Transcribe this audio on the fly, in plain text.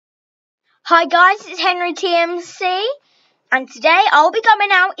Hi guys, it's HenryTMC, and today I'll be coming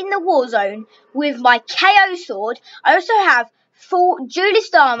out in the Warzone with my KO sword. I also have full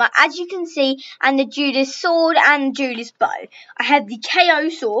duelist armor, as you can see, and the duelist sword and duelist bow. I have the KO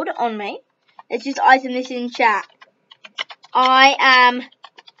sword on me. Let's just item this in chat. I am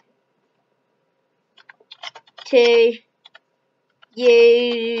to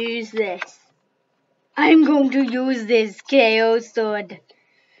use this. I'm going to use this KO sword.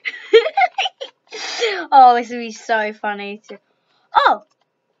 Oh, this will be so funny too. Oh,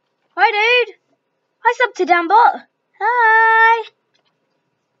 hi dude. Hi sub to Danbot. Hi.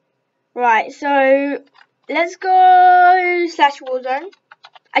 Right, so let's go / Warzone.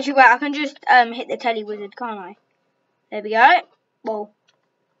 Actually, wait, I can just hit the telly wizard, can't I? There we go. Whoa.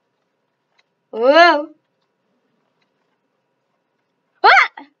 Whoa. Ah!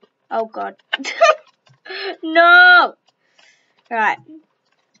 Oh god. No. Right.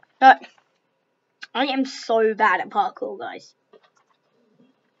 Look. I am so bad at parkour, guys.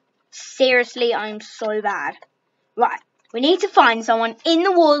 Seriously, I'm so bad. Right, we need to find someone in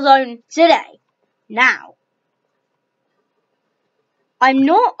the Warzone today. Now. I'm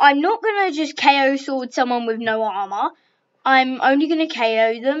not gonna just KO sword someone with no armor. I'm only gonna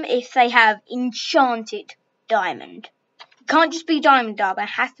KO them if they have enchanted diamond. It can't just be diamond armor, it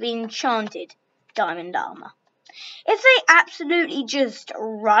has to be enchanted diamond armor. If they absolutely just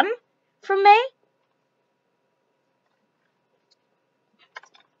run from me.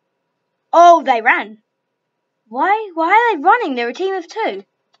 Oh, they ran. Why are they running? They're a team of 2.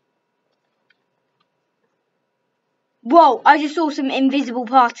 Whoa, I just saw some invisible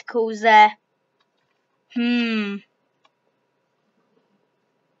particles there.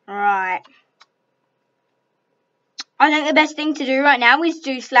 Right. I think the best thing to do right now is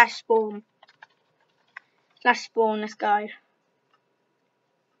do / spawn. / spawn, let's go.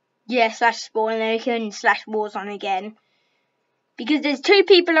 Yeah, / spawn, and then we can / Warzone again. Because there's 2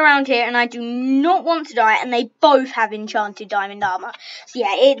 people around here, and I do not want to die, and they both have enchanted diamond armor. So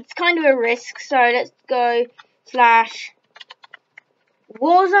yeah, it's kind of a risk. So let's go /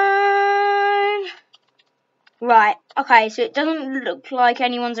 Warzone. Right, okay, so it doesn't look like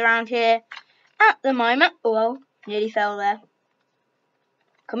anyone's around here at the moment. Oh, well, nearly fell there.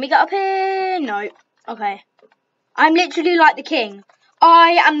 Can we get up here? No. Okay. I'm literally like the king.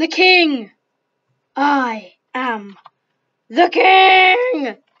 I am the king. I am the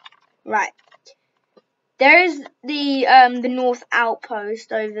king. Right. There is the north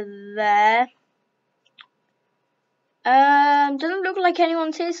outpost over there. Doesn't look like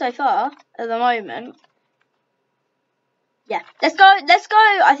anyone's here so far at the moment. Yeah. Let's go.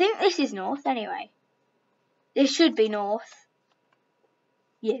 I think this is north anyway. This should be north.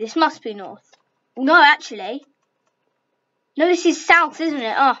 Yeah, this must be north. No, actually. No, this is south, isn't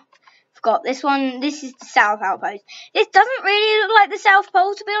it? Oh, forgot. This is the south outpost. This doesn't really look like the South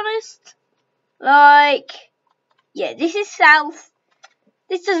Pole, to be honest. Like, yeah, this is south.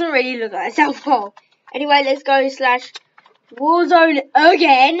 This doesn't really look like the South Pole. Anyway, let's go / Warzone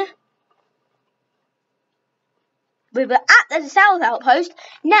again. We were at the south outpost.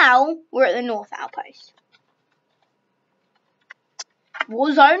 Now, we're at the north outpost.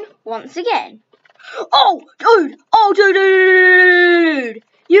 Warzone once again. Oh, dude! Oh, dude!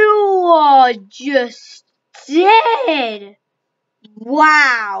 You are just dead!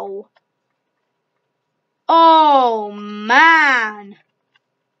 Wow! Oh, man!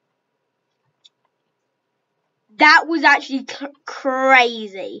 That was actually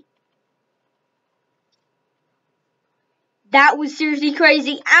crazy. That was seriously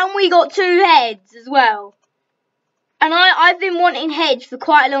crazy, and we got 2 heads as well. And I've been wanting heads for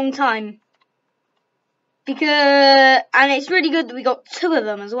quite a long time. And it's really good that we got 2 of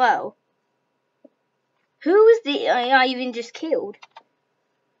them as well. Who was the I even just killed?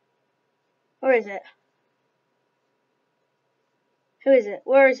 Where is it? Who is it?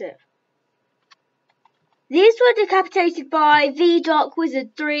 Where is it? These were decapitated by the Dark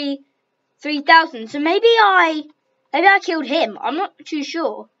Wizard 3000. So maybe I killed him. I'm not too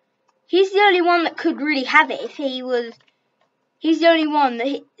sure. He's the only one that could really have it if he was. He's the only one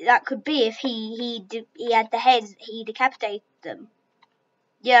that could be if he had the heads. He decapitated them.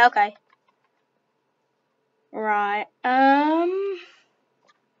 Yeah. Okay. Right.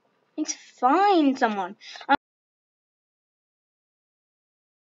 Need to find someone.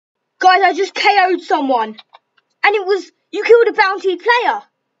 Guys, I just KO'd someone. And you killed a bounty player.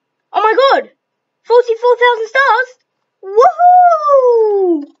 Oh my god. 44,000 stars.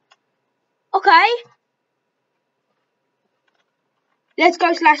 Woohoo! Okay. Let's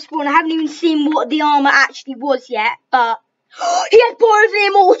go / spawn. I haven't even seen what the armor actually was yet, but he has Bar of the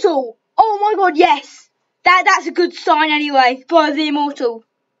Immortal. Oh my god, yes! That's a good sign anyway. Bow of the Immortal.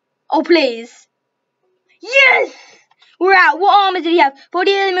 Oh, please. Yes! We're out. What armor did he have?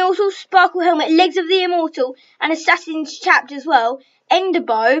 Body of the Immortal, Sparkle Helmet, Legs of the Immortal, and Assassin's Chapped as well. Ender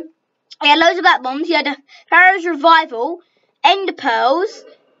Bow. He had loads of black bombs. He had a Pharaoh's Revival, Ender Pearls,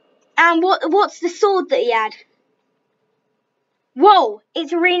 and what's the sword that he had? Whoa,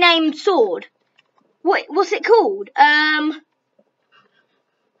 it's a renamed sword. What's it called?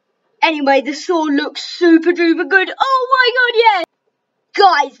 Anyway, the sword looks super duper good. Oh my god, yeah!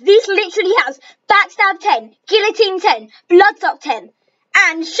 Guys, this literally has Backstab 10, Guillotine 10, Bloodsuck 10,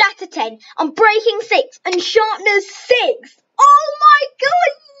 and Shatter 10, and Breaking 6, and Sharpness 6. Oh my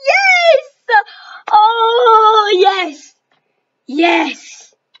god, yes! Oh, yes!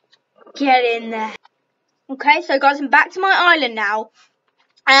 Yes! Get in there. Okay, so guys, I'm back to my island now.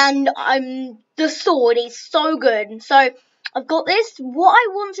 And the sword is so good. So I've got this. What I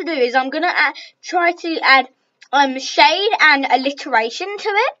want to do is I'm gonna try to add shade and alliteration to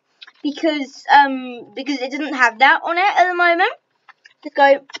it because it doesn't have that on it at the moment. Let's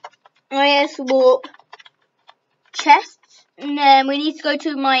go IS warp chests, and then we need to go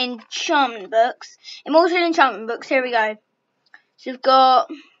to my enchantment books. Immortal enchantment books. Here we go. So we've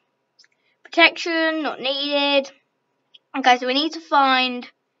got protection, not needed. Okay, so we need to find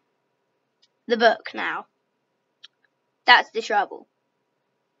the book now. That's the trouble.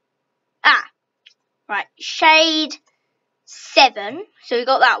 Right, shade 7. So we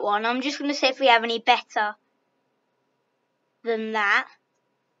got that one. I'm just going to see if we have any better than that.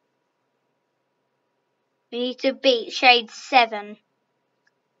 We need to beat shade 7.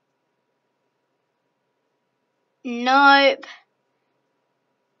 Nope.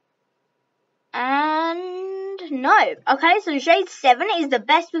 And no. Okay, so shade 7 is the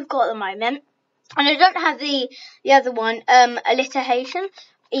best we've got at the moment. And I don't have the other one, alliteration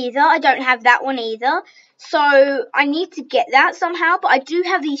either. I don't have that one either. So I need to get that somehow. But I do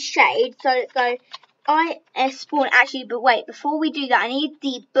have these shades. So let's go IS spawn. Actually, but wait, before we do that, I need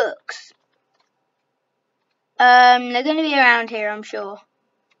the books. They're going to be around here, I'm sure.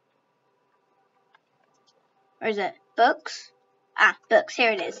 Where is it? Books? Books.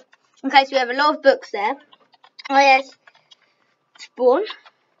 Here it is. Okay, so we have a lot of books there. IS spawn.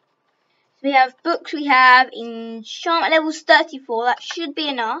 We have books, we have enchantment levels 34, that should be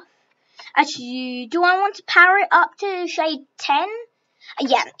enough. Actually, do I want to power it up to shade 10?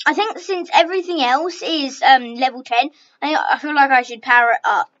 Yeah, I think since everything else is level 10, I feel like I should power it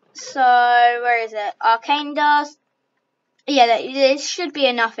up. So, where is it? Arcane Dust. Yeah, there should be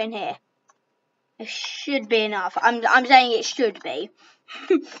enough in here. It should be enough. I'm saying it should be.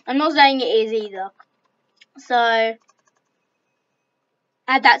 I'm not saying it is either. So,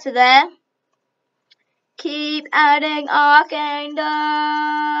 add that to there. Keep adding arcane dust.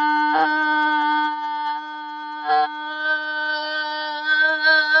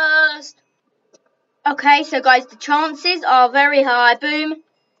 Okay, so guys, the chances are very high. Boom.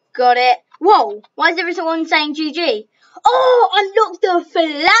 Got it. Whoa, why is everyone saying GG? Oh, unlock the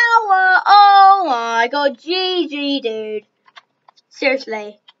flower. Oh my god, GG, dude.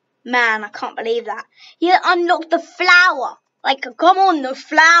 Seriously. Man, I can't believe that. He unlocked the flower. Like, come on, the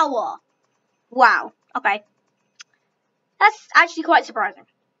flower. Wow. Okay. That's actually quite surprising.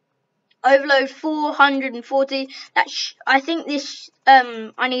 Overload 440. I think this,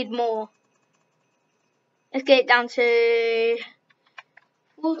 I need more. Let's get it down to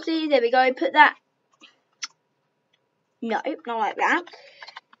 40. There we go. Put that. No, not like that.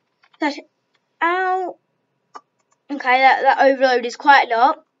 That's out. Okay, that overload is quite a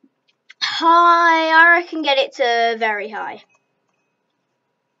lot. High. I reckon get it to very high.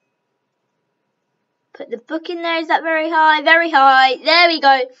 Put the book in there. Is that very high? Very high. There we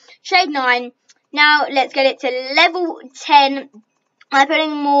go. Shade 9. Now let's get it to level 10. I'm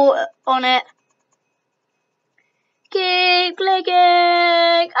putting more on it. Keep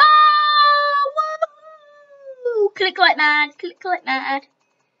clicking. Oh, woo! Click like mad. Click like mad.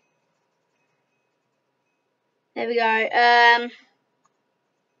 There we go.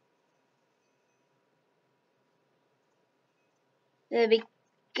 There we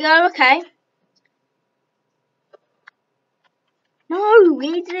go. Okay. No, we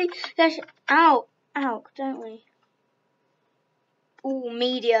need to dash out, don't we? Ooh,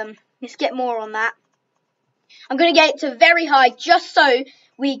 medium. Let's get more on that. I'm going to get it to very high just so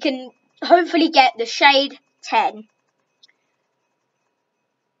we can hopefully get the shade 10.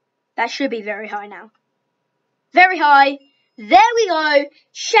 That should be very high now. Very high. There we go.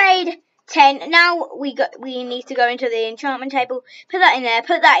 Shade 10. Now we need to go into the enchantment table. Put that in there.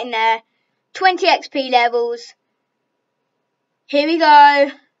 Put that in there. 20 XP levels. Here we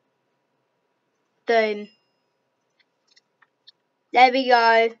go. Boom. There we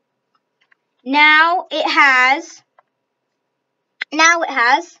go. Now it has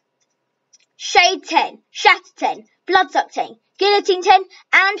Shade 10, Shatter 10, Bloodsuck 10, Guillotine 10,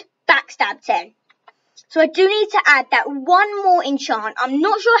 and Backstab 10. So I do need to add that one more enchant. I'm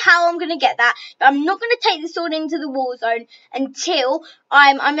not sure how I'm going to get that, but I'm not going to take the sword into the Warzone until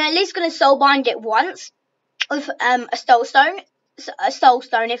I'm at least going to soulbind it once with a soul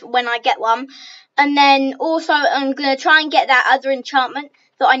stone when I get one. And then also I'm going to try and get that other enchantment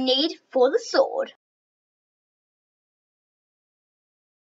that I need for the sword.